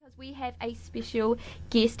We have a special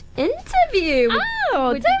guest interview.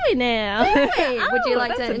 Oh, do we now? Do we? Would you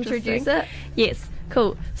like that's to introduce interesting. it? Yes,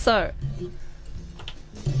 cool. So,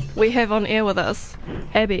 we have on air with us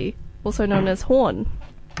Abby, also known as Horn.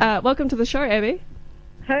 Welcome to the show, Abby.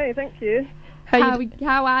 Hey, thank you. How are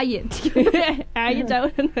you? How you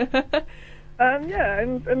doing? Yeah,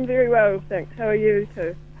 I'm very well, thanks. How are you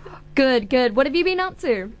too? Good. What have you been up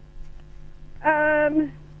to?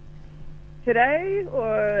 Today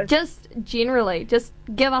or Just generally, just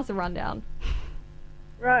give us a rundown.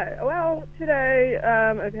 right? Well, today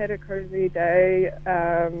I've had a crazy day.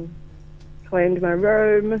 Cleaned my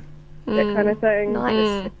room, that kind of thing.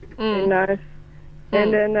 Nice. Been nice.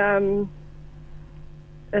 And then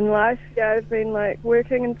in life, yeah, I've been like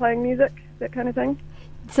working and playing music, that kind of thing.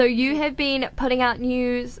 So you have been putting out a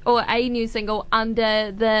new single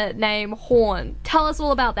under the name Horn. Tell us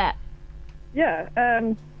all about that. Yeah.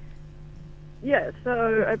 Yeah,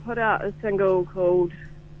 so I put out a single called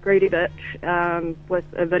Greedy Bitch with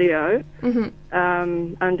a video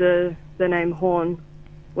under the name Horn,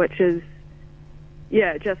 which is,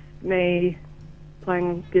 yeah, just me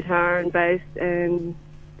playing guitar and bass and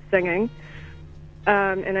singing.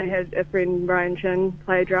 And I had a friend, Ryan Chin,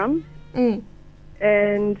 play drums.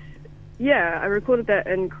 And, yeah, I recorded that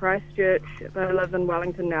in Christchurch, but I live in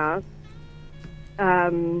Wellington now.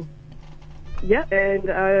 Yeah,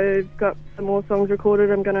 and I've got some more songs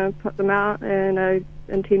recorded. I'm going to put them out, and I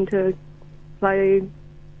intend to play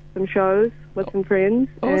some shows with some friends.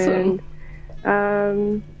 Awesome.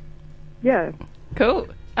 And, yeah. Cool.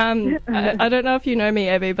 I don't know if you know me,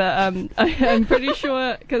 Abby, but I'm pretty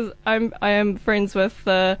sure, because I am friends with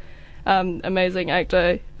the amazing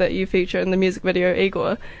actor that you feature in the music video,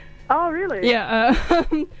 Igor. Oh, really? Yeah,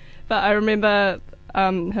 but I remember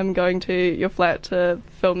him going to your flat to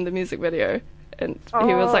film the music video, and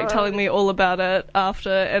he was like telling me all about it after,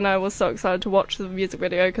 and I was so excited to watch the music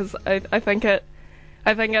video because I think it's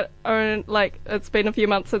been a few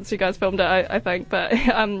months since you guys filmed it, I think, but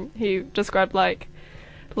he described like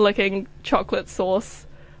licking chocolate sauce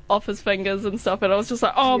off his fingers and stuff, and I was just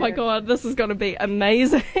like, oh my god, this is gonna be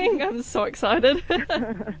amazing. I'm so excited.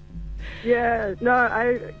 Yeah, no,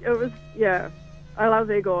 I love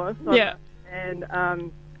Igor. So, Yeah. And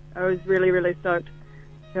I was really, really stoked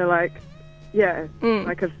to like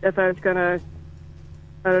if I was gonna,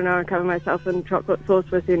 I don't know, cover myself in chocolate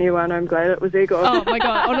sauce with anyone, I'm glad it was Igor. Oh my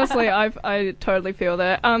god, honestly, I totally feel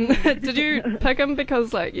that. Did you pick him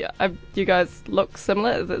because you guys look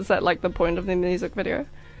similar? Is that like the point of the music video?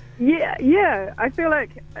 Yeah. I feel like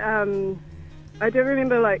I do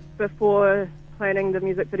remember like before planning the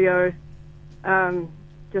music video,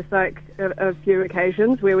 just like a few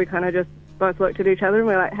occasions where we kind of just both looked at each other and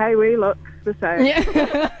we're like, hey, we look the same.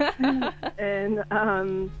 Yeah. And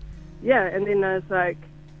and then I was like,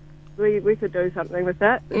 we could do something with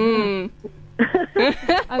that.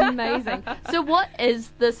 Amazing. So what is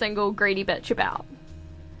the single Greedy Bitch about?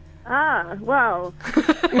 Well.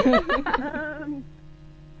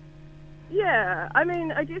 Yeah, I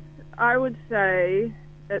mean, I guess I would say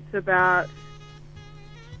it's about,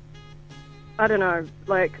 I don't know,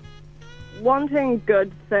 like wanting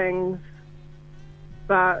good things,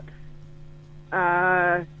 but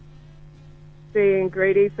being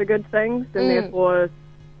greedy for good things, and therefore,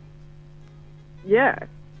 I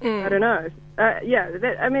don't know.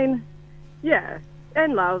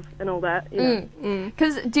 And love and all that. You know.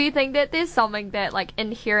 Because do you think that there's something that like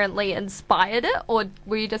inherently inspired it, or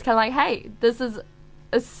were you just kind of like, hey, this is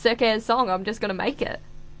a sick ass song, I'm just gonna make it?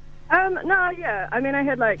 No, yeah. I mean, I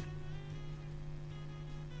had like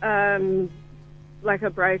a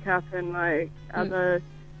breakup and like other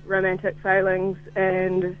romantic failings,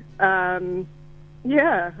 and I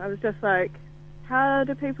was just like, how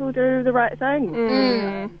do people do the right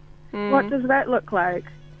thing? What does that look like?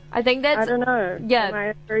 I think that's, I don't know. Yeah. Am I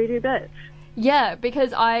a greedy bitch? Yeah,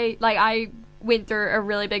 because I went through a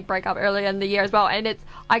really big breakup earlier in the year as well, and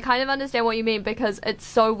I kind of understand what you mean, because it's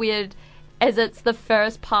so weird as it's the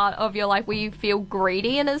first part of your life where you feel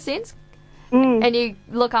greedy in a sense, and you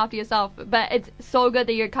look after yourself, but it's so good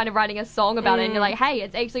that you're kind of writing a song about it, and you're like, hey,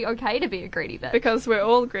 it's actually okay to be a greedy bitch. Because we're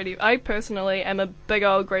all greedy. I personally am a big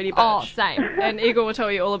old greedy bitch. Oh, same. And Igor will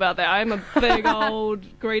tell you all about that. I'm a big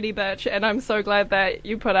old greedy bitch, and I'm so glad that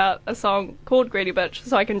you put out a song called Greedy Bitch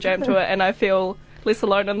so I can jam to it and I feel less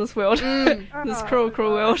alone in this world. This cruel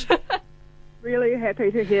world. Really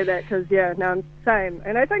happy to hear that, because, I'm same.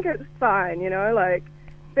 And I think it's fine, like,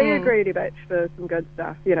 be a greedy bitch for some good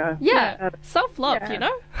stuff, Yeah, self-love, you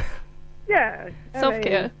know? Yeah.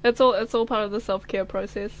 Self-care. It's all part of the self-care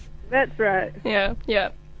process. That's right. Yeah.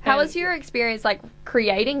 How was your experience, like,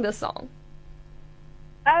 creating the song?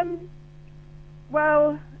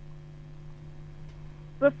 Well,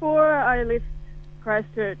 before I left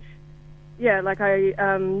Christchurch, yeah, like I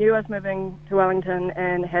knew I was moving to Wellington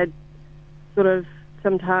and had sort of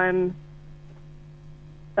some time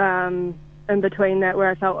in between that where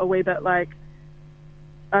I felt a wee bit like,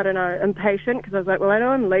 I don't know, impatient, because I was like, well, I know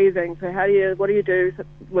I'm leaving, so what do you do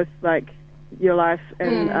with like your life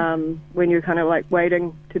and when you're kind of like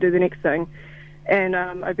waiting to do the next thing? And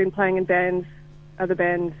I've been playing in other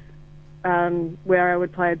bands where I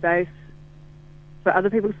would play bass for other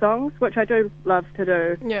people's songs, which I do love to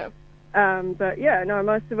do. Yeah. But yeah, no,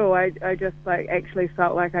 most of all, I just like actually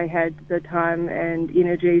felt like I had the time and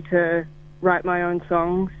energy to write my own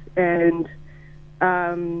songs, and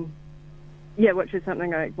yeah, which is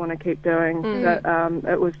something I want to keep doing. But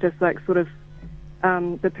it was just like sort of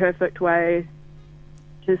the perfect way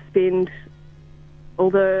to spend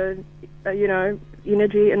all the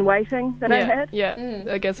energy and waiting that I had. Yeah,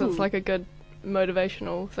 I guess it's like a good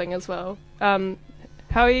motivational thing as well.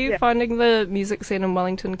 How are you finding the music scene in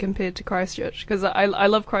Wellington compared to Christchurch? Because I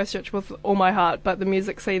love Christchurch with all my heart, but the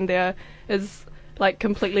music scene there is like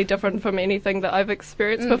completely different from anything that I've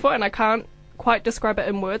experienced before, and I can't quite describe it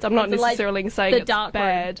in words. I'm not necessarily saying it's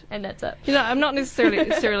bad, and that's it. I'm not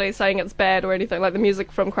necessarily saying it's bad or anything. Like, the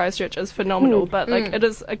music from Christchurch is phenomenal, but like it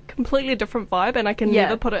is a completely different vibe, and I can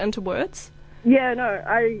never put it into words. Yeah, no,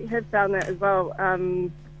 I have found that as well.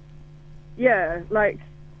 Yeah, like,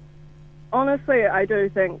 honestly, I do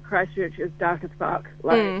think Christchurch is dark as fuck.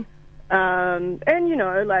 Like, and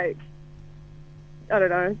like, I don't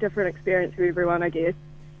know, different experience for everyone, I guess.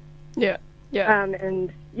 Yeah.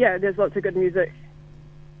 And yeah, there's lots of good music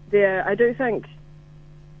there. I do think,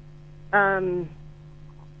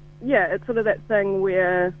 it's sort of that thing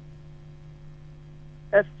where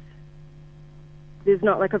if there's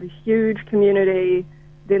not like a huge community,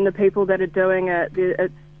 then the people that are doing it,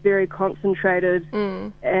 it's very concentrated,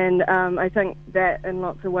 and I think that in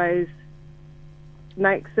lots of ways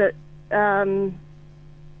makes it,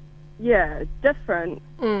 different,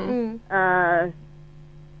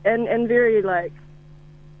 and very like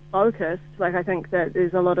focused. Like, I think that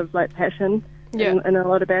there's a lot of like passion in a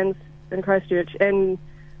lot of bands in Christchurch, and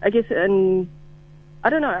I guess I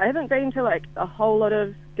don't know, I haven't been to like a whole lot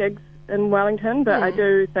of gigs in Wellington, but I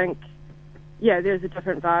do think, there's a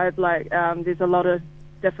different vibe. Like, there's a lot of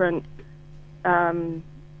different kinds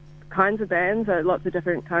of bands, lots of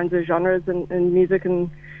different kinds of genres in music,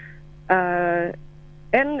 and there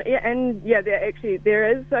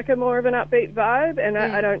is like a more of an upbeat vibe, and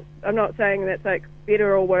I'm not saying that's like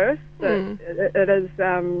better or worse, but it is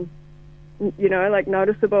like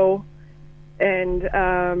noticeable, and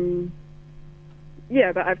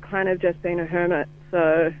but I've kind of just been a hermit,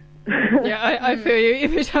 so I feel you.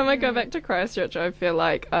 Every time I go back to Christchurch, I feel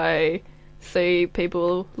like I see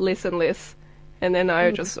people less and less, and then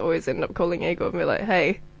I just always end up calling Igor and be like,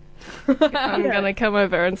 hey, I'm gonna come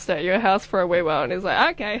over and stay at your house for a wee while, and he's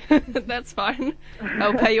like, okay, that's fine,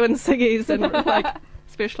 I'll pay you in ciggies, and like,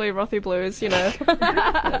 especially Rothy Blues, that's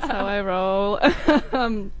how I roll.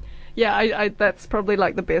 I that's probably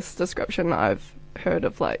like the best description I've heard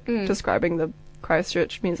of like describing the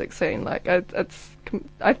Christchurch music scene. Like,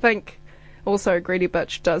 I think also Greedy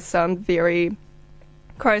Bitch does sound very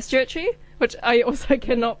Christchurchy, which I also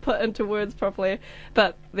cannot put into words properly,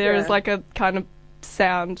 but there is like a kind of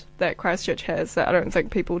sound that Christchurch has that I don't think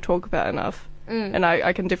people talk about enough, and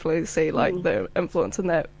I can definitely see like the influence in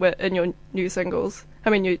that in your new single.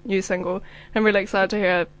 I'm really excited to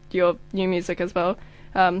hear your new music as well.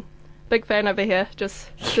 Big fan over here, just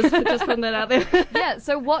putting that out there. Yeah,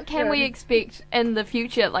 so what can we expect in the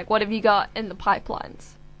future? Like, what have you got in the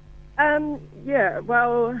pipelines?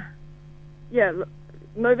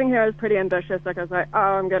 Moving here is pretty ambitious. Like, I was like,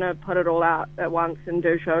 I'm going to put it all out at once and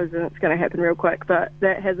do shows, and it's going to happen real quick, but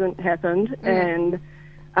that hasn't happened. And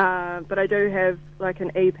but I do have like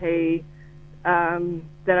an EP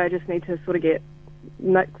that I just need to sort of get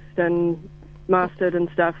mixed and mastered and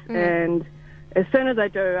stuff, and as soon as I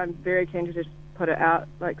do, I'm very keen to just put it out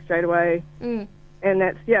like straight away. And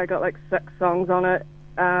that's I got like 6 songs on it.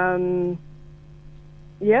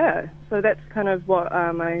 So that's kind of what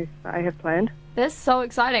I have planned. That's so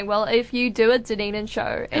exciting. Well, if you do a Dunedin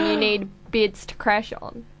show and you need beds to crash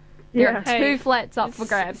on, there are 2 flats up for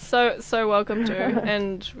grabs. So welcome to,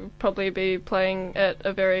 and probably be playing at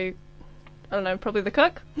a very, I don't know, probably the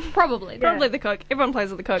Cook? Probably the Cook. Everyone plays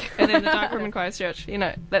at the Cook, and then the Dark Room in Christchurch.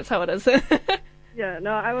 That's how it is.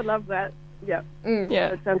 No, I would love that. Yeah.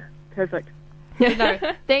 That sounds perfect.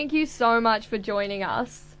 Thank you so much for joining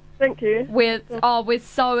us. Thank you. We're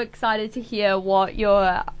so excited to hear what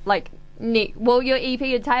your your EP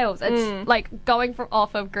entails. It's like going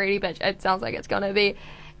off of Greedy Bitch. It sounds like it's gonna be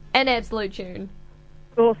an absolute tune.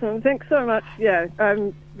 Awesome. Thanks so much. Yeah.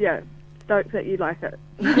 Stoked that you like it.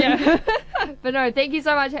 Yeah. But no, thank you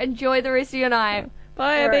so much. Enjoy the rest of your night.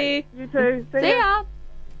 Bye, All Abby. right, you too. See ya.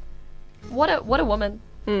 What a woman.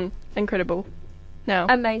 Incredible. Now,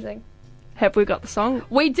 Amazing. have we got the song?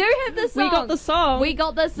 We do have the song. We got the song. We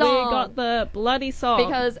got the song. We got the bloody song.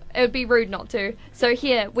 Because it would be rude not to. So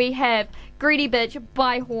here we have Greedy Bitch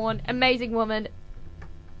by Horn. Amazing woman.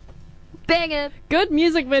 Banger. Good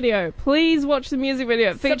music video. Please watch the music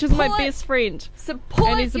video. It features my Support- best friend. Support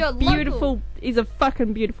And he's your a beautiful. local. He's a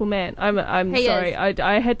fucking beautiful man. I'm He sorry. is.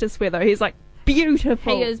 I had to swear though. He's like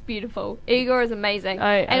beautiful. He is beautiful. Igor is amazing.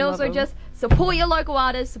 I and love also him. just support your local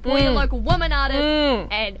artists, support your local woman artists,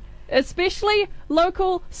 and Especially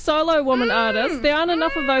local solo woman artists. There aren't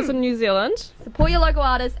enough of those in New Zealand. support your local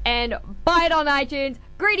artists and buy it on iTunes.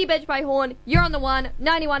 Greedy Bitch by Horn. You're on the one.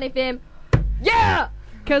 91 FM. Yeah!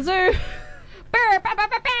 Kazoo.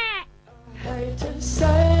 Hate to say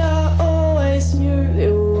I always knew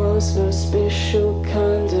it was a special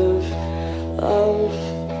kind